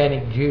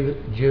 Messianic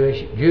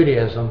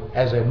Judaism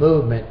as a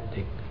movement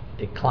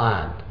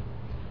declined.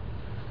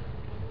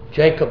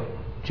 Jacob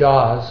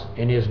Jaws,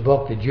 in his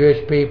book The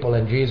Jewish People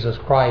and Jesus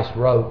Christ,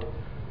 wrote,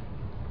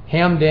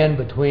 hemmed in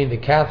between the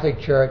Catholic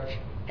Church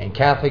and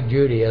Catholic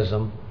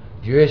Judaism,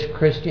 Jewish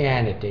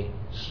Christianity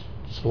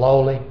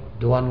slowly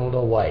dwindled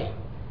away.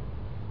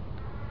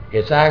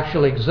 Its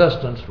actual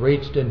existence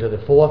reached into the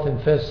 4th and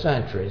 5th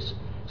centuries,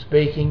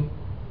 speaking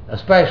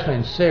especially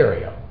in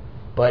Syria,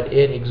 but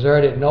it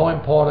exerted no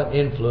important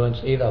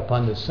influence either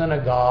upon the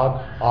synagogue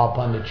or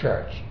upon the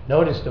church.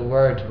 Notice the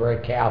words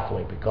very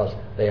carefully because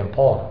they're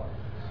important.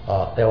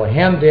 They were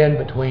hemmed in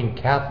between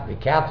the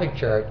Catholic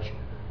Church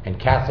and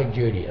Catholic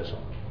Judaism.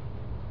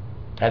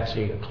 That's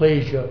the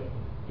ecclesia,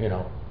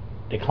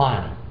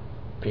 declining,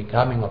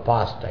 becoming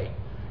apostate.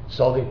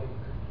 So the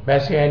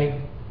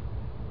Messianic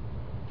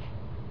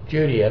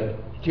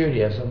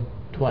Judaism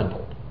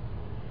dwindled.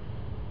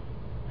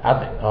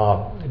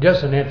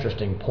 Just an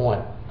interesting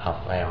point I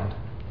found.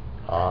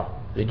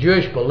 The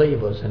Jewish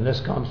believers, and this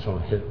comes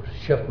from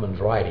Schiffman's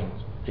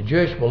writings, the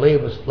Jewish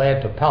believers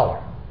fled to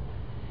Pella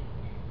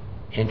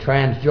in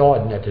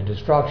Transjordan at the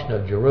destruction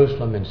of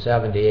Jerusalem in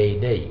 70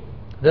 AD.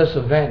 this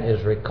event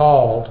is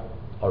recalled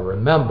or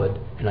remembered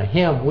in a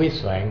hymn we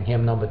sing,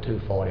 hymn number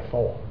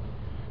 244.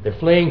 The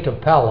fleeing to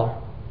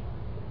Pella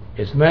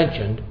is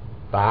mentioned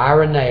by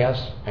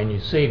Irenaeus and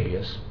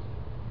Eusebius,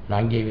 and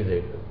I can give you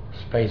the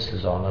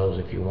spaces on those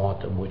if you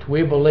want them, which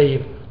we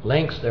believe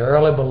links the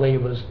early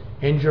believers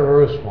in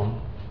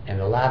Jerusalem and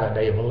the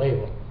latter-day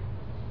believer.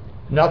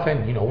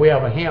 Nothing, we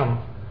have a hymn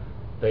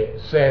that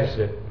says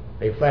that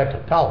they fled to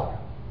Pella,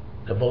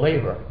 the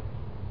believer.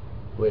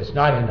 Well, it's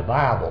not in the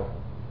Bible,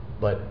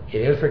 but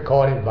it is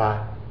recorded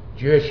by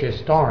Jewish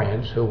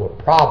historians who were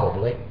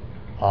probably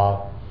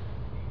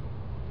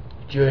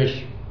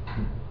Jewish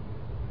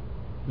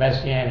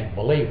Messianic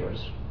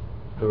believers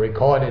who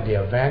recorded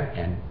the event,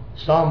 and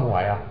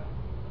somewhere,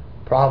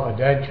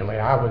 providentially,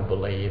 I would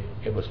believe,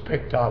 it was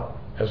picked up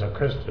as a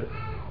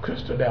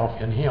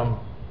Christadelphian hymn.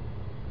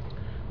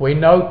 We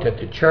note that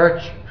the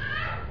church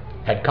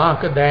had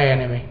conquered their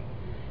enemy,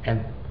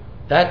 and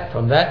that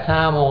from that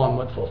time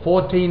onward, for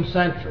 14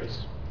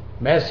 centuries,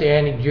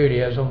 Messianic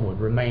Judaism would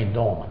remain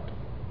dormant.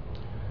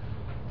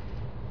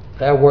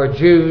 There were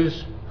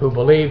Jews who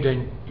believed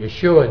in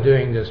Yeshua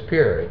during this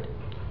period.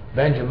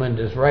 Benjamin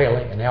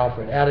Disraeli and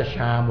Alfred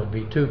Edersheim would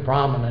be two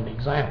prominent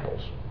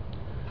examples.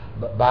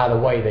 But by the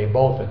way, they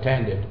both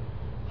attended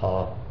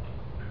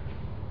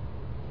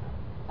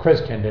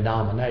Christian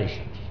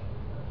denominations.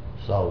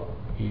 So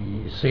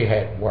you see how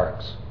it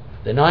works.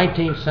 The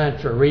 19th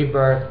century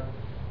rebirth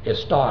is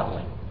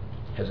startling,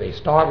 as a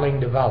startling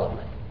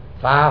development.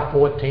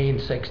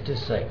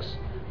 514-66,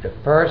 the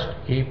first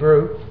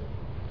Hebrew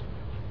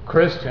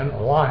Christian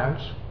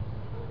alliance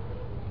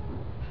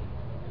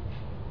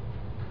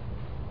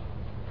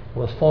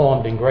was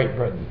formed in Great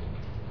Britain.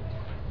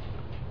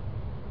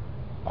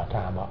 My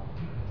time up.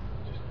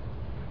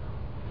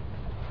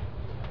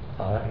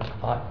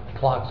 The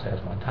clock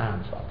says my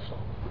time's up, so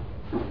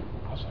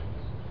I'll say.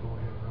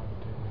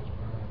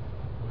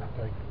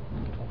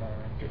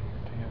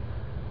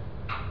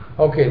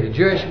 Okay,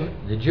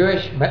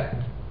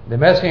 the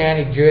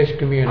Messianic Jewish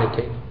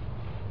community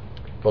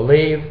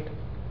believed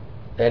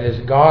that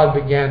as God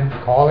began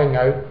calling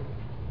out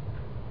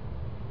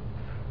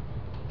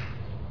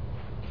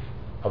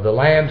of the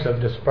lands of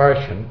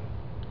dispersion,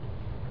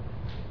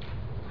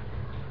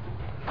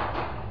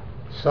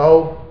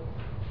 so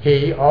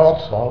he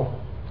also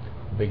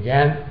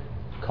began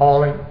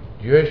calling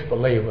Jewish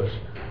believers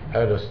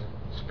out of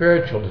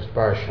spiritual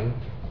dispersion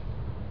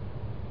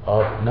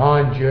of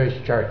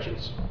non-Jewish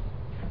churches.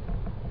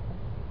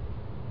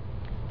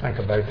 Think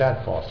about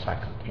that for a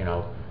second, In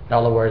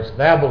other words,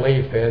 their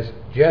belief is,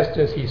 just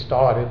as he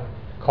started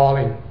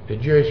calling the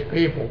Jewish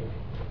people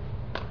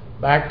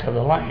back to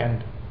the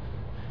land,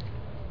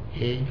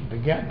 he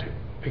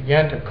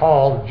began to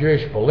call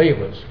Jewish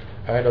believers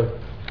out of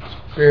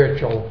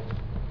spiritual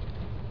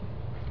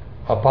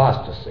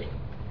apostasy.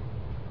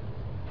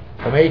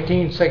 From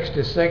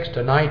 1866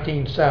 to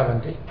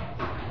 1970,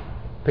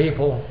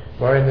 people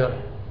were in the,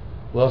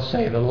 we'll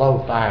say, the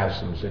low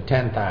thousands, the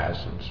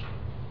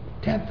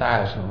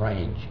 10,000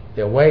 range.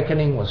 The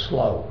awakening was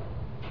slow.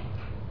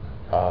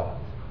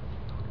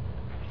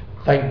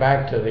 Think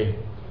back to the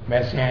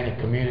Messianic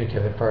community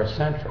of the first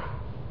century.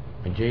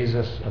 When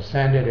Jesus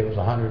ascended, it was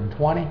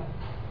 120. I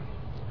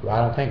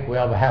don't think we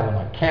ever have an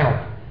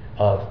account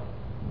of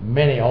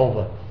many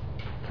over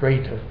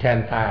 3,000 to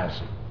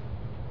 10,000.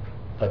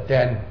 But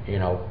then,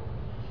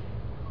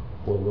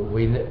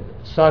 we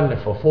suddenly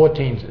for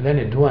 14, then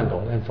it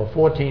dwindled, and for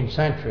 14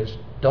 centuries,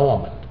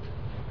 dormant.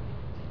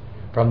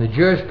 From the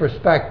Jewish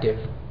perspective,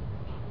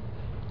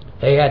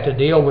 they had to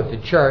deal with the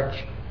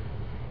church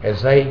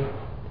as they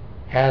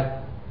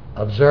had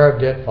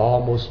observed it for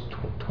almost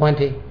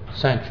 20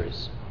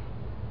 centuries.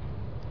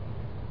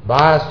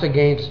 Biased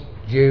against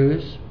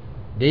Jews,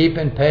 deep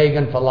in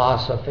pagan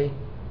philosophy,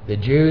 the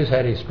Jews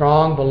had a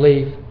strong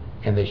belief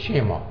in the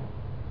Shema.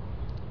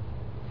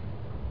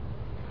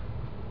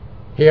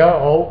 Hear,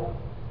 O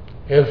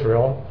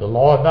Israel, the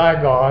Lord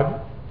thy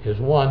God is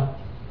one.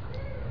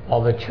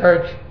 While the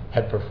church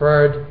had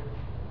preferred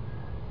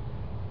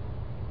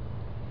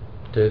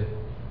to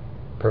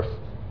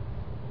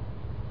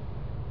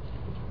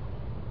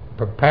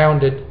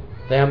propounded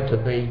them to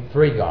be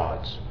three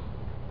gods.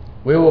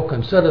 We will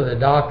consider the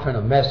doctrine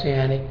of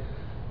Messianic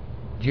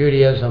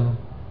Judaism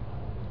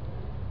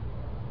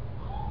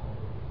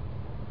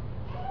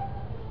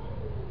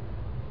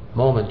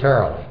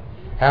momentarily.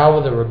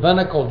 However, the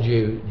rabbinical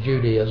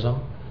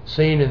Judaism,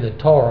 seen in the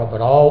Torah,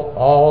 but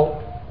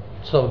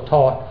also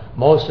taught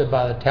mostly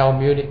by the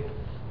Talmudic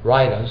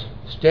writers,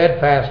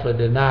 steadfastly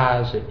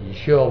denies that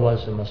Yeshua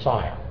was the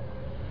Messiah.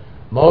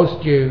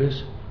 Most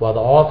Jews, whether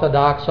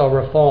Orthodox or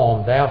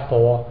Reformed,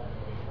 therefore,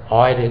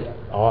 are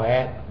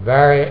at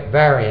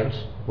variance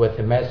with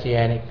the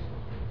Messianic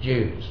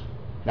Jews.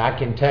 And I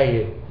can tell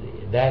you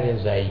that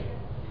is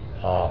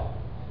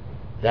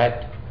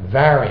that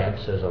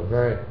variance is a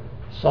very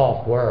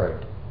soft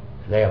word.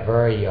 They are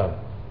very,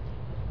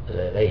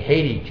 they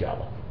hate each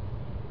other.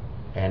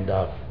 And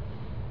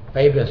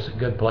maybe it's a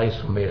good place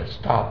for me to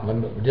stop.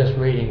 I'm just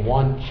reading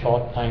one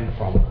short thing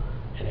from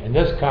And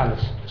this kind of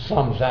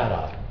sums that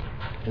up.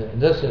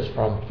 And this is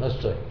from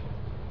Mr.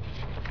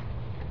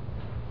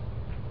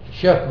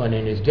 Schiffman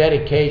in his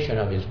dedication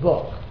of his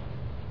book.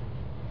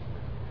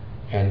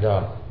 And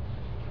I'll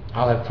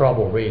have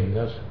trouble reading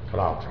this, but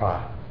I'll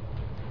try.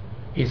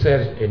 He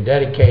says in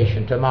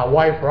dedication, to my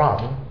wife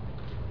Robin,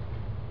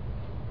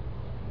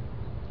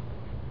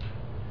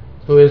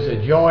 who is the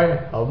joy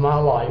of my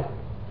life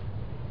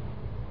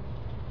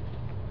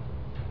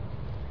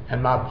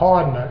and my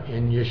partner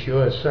in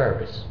Yeshua's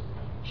service.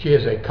 She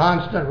is a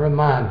constant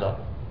reminder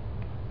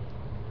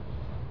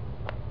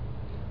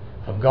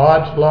of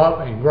God's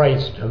love and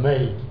grace to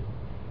me,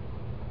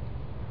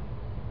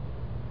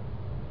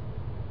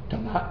 to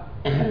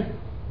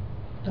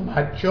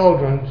my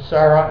children,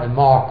 Sarah and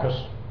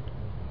Marcus,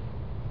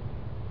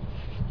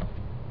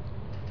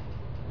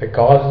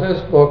 because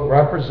this book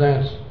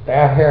represents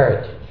their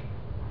heritage.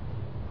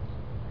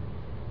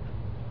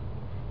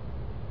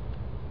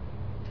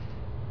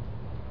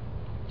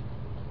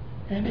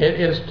 And it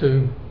is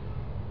to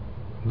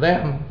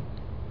them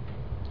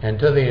and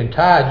to the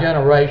entire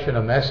generation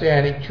of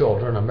Messianic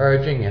children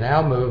emerging in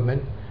our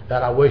movement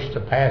that I wish to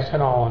pass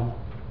it on.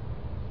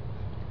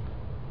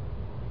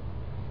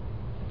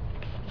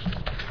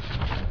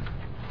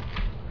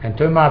 And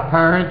to my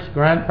parents,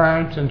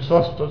 grandparents, and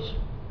sisters,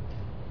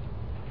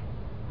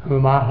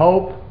 whom I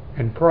hope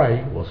and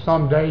pray will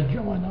someday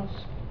join us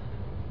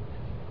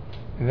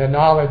in the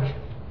knowledge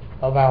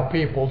of our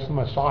people's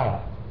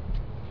Messiah.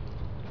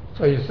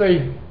 So you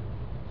see,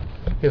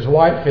 his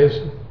wife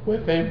is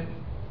with him.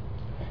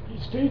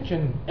 He's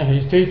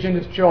teaching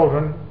his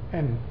children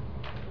and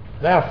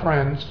their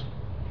friends.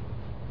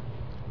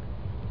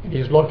 And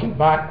he's looking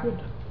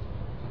backward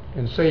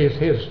and sees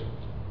his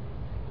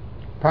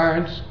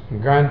parents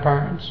and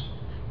grandparents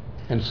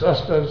and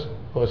sisters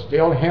who are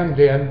still hemmed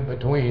in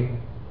between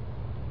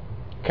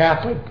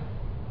Catholic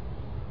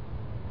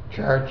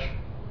Church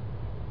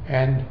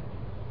and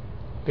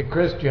the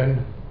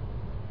Christian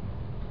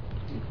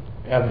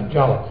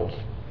evangelicals.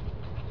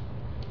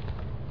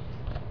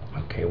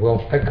 Okay, we'll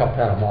pick up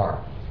that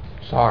tomorrow.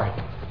 Sorry.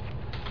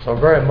 It's a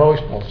very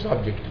emotional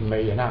subject to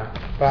me,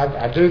 but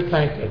I do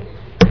think that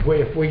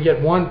if we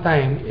get one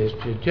thing is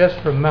to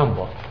just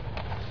remember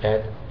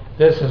that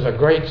this is a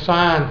great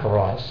sign for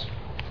us,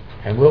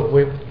 and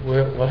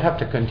we'll have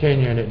to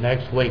continue in it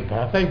next week. But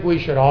I think we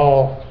should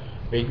all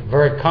be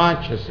very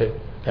conscious that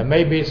there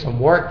may be some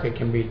work that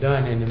can be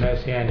done in the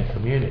Messianic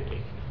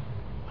community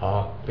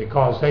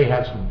because they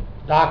have some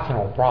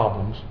doctrinal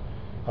problems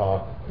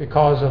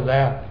because of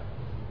that.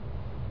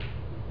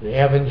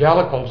 The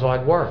evangelicals are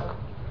at work.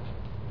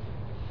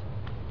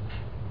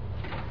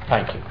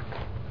 Thank you.